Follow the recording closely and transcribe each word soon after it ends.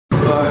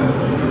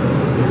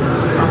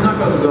I'm not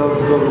going to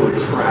go to a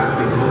track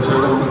because I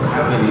don't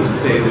have any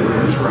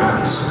favorite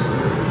tracks,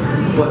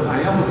 but I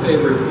have a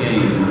favorite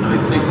game, and I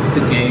think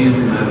the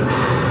game that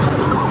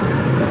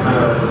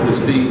was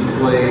being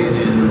played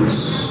in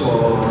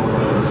Saw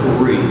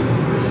 3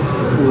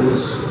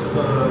 was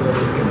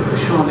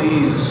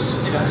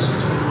Shawnee's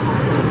Test,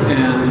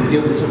 and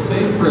it was a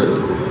favorite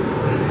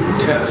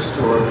test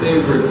or a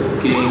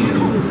favorite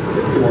game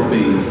for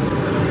me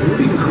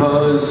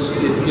because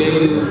it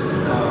gave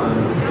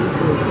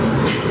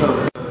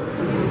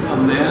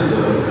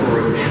Amanda,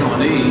 or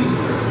Shawnee,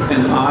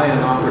 and I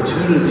an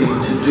opportunity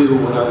to do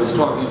what I was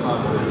talking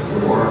about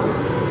before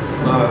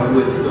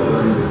with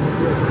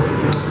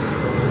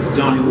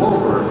Donnie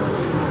Wahlberg.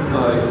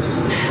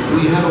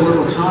 We had a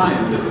little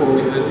time before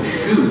we had to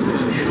shoot,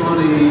 and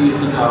Shawnee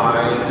and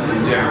I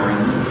and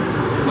Darren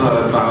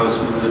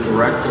Bowsman, the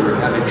director,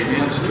 had a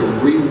chance to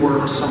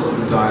rework some of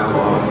the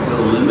dialogue and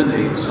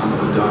eliminate some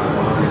of the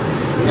dialogue.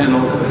 And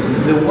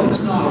there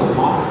was not a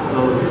lot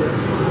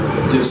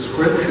of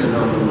description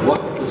of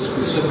what the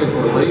specific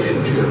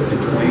relationship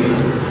between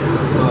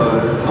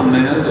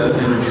Amanda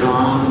and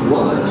John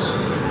was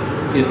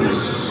in the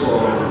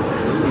Saw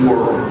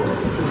world.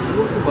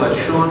 But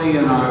Shawnee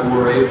and I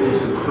were able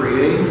to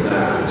create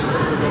that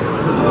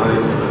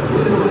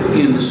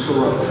in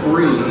Saw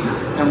 3,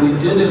 and we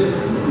did it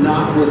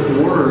not with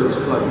words,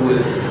 but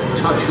with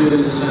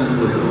touches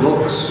and with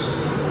looks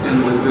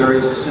and with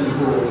very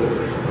simple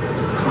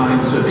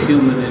kinds of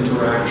human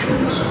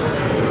interactions.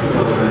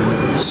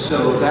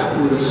 So that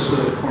was,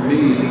 for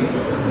me,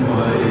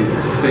 my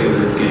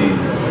favorite game.